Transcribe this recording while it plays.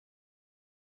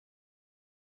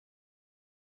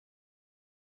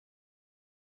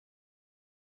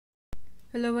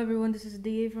Hello everyone, this is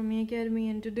DA from the Academy,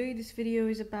 and today this video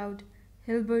is about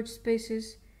Hilbert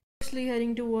spaces. Firstly,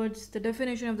 heading towards the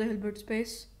definition of the Hilbert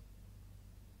space.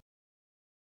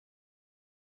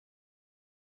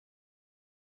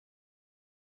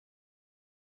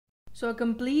 So a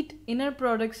complete inner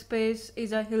product space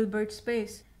is a Hilbert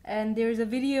space, and there is a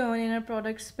video on inner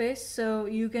product space, so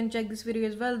you can check this video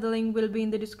as well. The link will be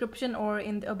in the description or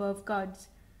in the above cards.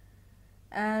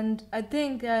 And I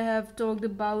think I have talked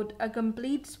about a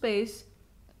complete space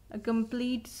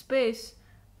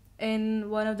in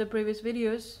one of the previous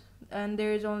videos, and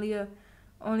there is only a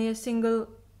single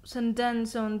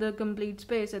sentence on the complete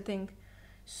space, I think.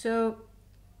 So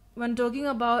when talking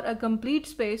about a complete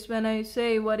space, when I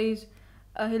say what is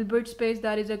a Hilbert space,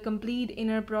 that is a complete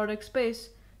inner product space.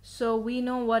 So we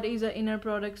know what is an inner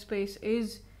product space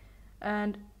is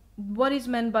and what is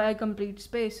meant by a complete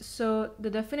space. So the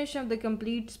definition of the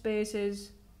complete space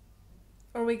is,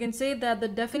 or we can say that the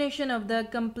definition of the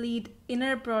complete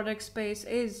inner product space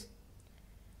is,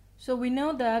 so we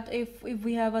know that if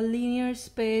we have a linear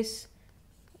space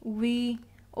V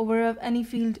over any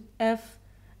field f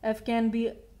can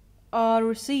be R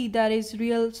or C, that is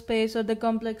real space or the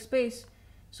complex space.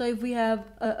 So if we have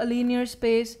a linear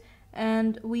space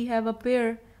and we have a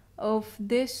pair of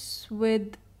this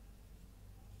with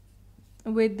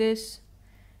this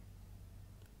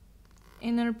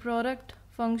inner product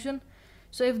function,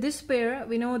 so if this pair,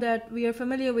 we know that we are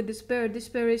familiar with this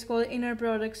pair is called inner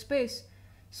product space.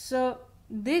 So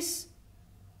this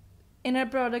inner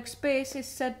product space is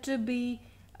said to be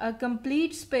a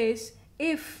complete space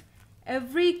if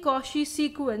every Cauchy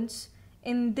sequence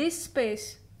in this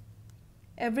space,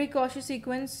 every Cauchy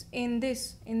sequence in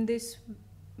this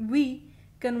V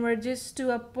converges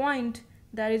to a point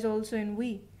that is also in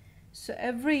V. So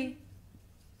every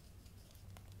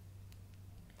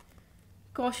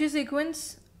Cauchy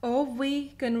sequence of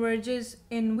V converges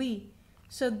in V.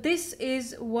 So this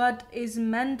is what is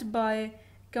meant by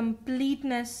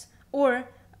completeness or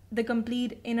the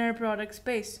complete inner product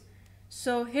space.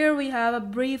 So here we have a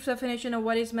brief definition of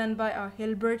what is meant by a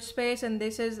Hilbert space, and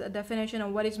this is a definition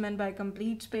of what is meant by a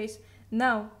complete space.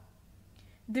 Now,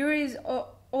 there is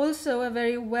also a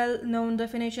very well-known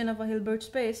definition of a Hilbert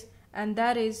space, and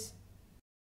that is,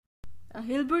 a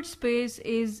Hilbert space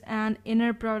is an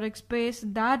inner product space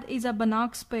that is a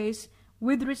Banach space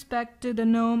with respect to the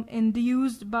norm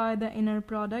induced by the inner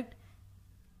product.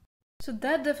 So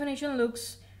that definition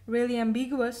looks really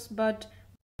ambiguous, but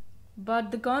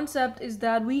the concept is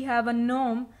that we have a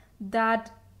norm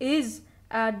that is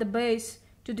at the base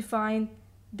to define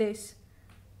this.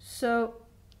 So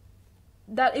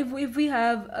that if we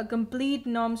have a complete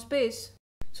norm space,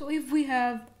 so if we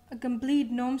have a complete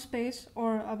norm space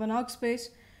or a Banach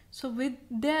space, so with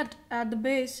that at the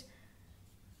base,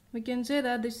 we can say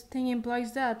that this thing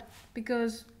implies that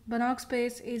because Banach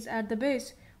space is at the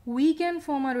base, we can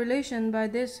form a relation by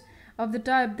this of the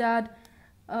type that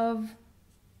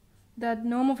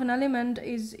norm of an element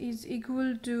is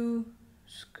equal to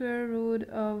square root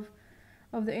of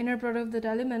the inner product of that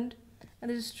element,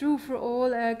 and this is true for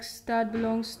all x that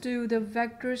belongs to the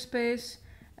vector space,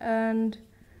 and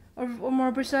or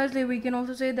more precisely we can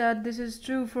also say that this is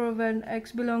true for when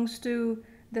x belongs to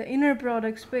the inner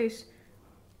product space.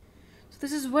 So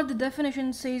this is what the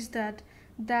definition says,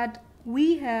 that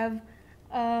we have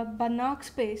a Banach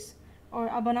space or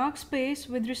a Banach space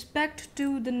with respect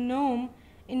to the norm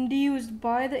induced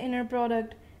by the inner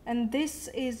product, and this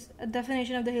is a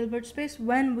definition of the Hilbert space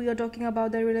when we are talking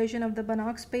about the relation of the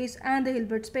Banach space and the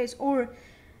Hilbert space, or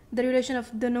the relation of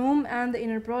the norm and the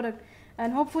inner product.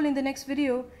 And hopefully in the next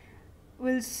video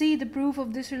we'll see the proof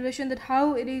of this relation, that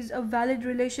how it is a valid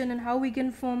relation and how we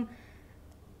can form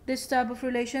this type of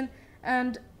relation,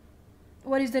 and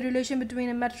what is the relation between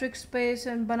a metric space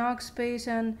and Banach space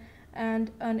and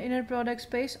an inner product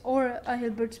space or a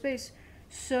Hilbert space.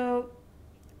 So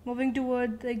moving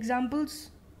toward the examples.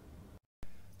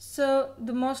 So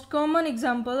the most common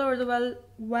example, or the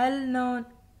well-known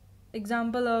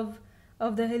example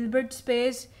of the Hilbert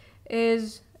space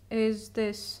is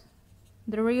this,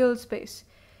 the real space.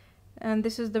 And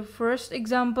this is the first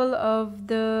example of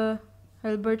the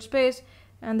Hilbert space,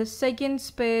 and the second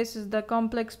space is the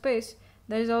complex space.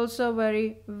 That is also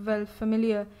very well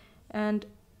familiar, and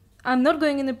I'm not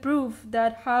going in the proof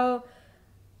that how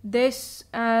this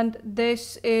and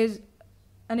this is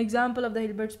an example of the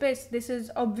Hilbert space. This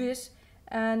is obvious,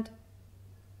 and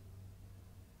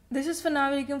this is for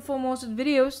now. You can for most of the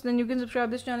videos, then you can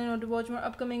subscribe this channel in order to watch more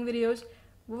upcoming videos.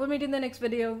 We will meet in the next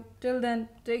video. Till then,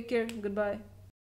 take care, goodbye.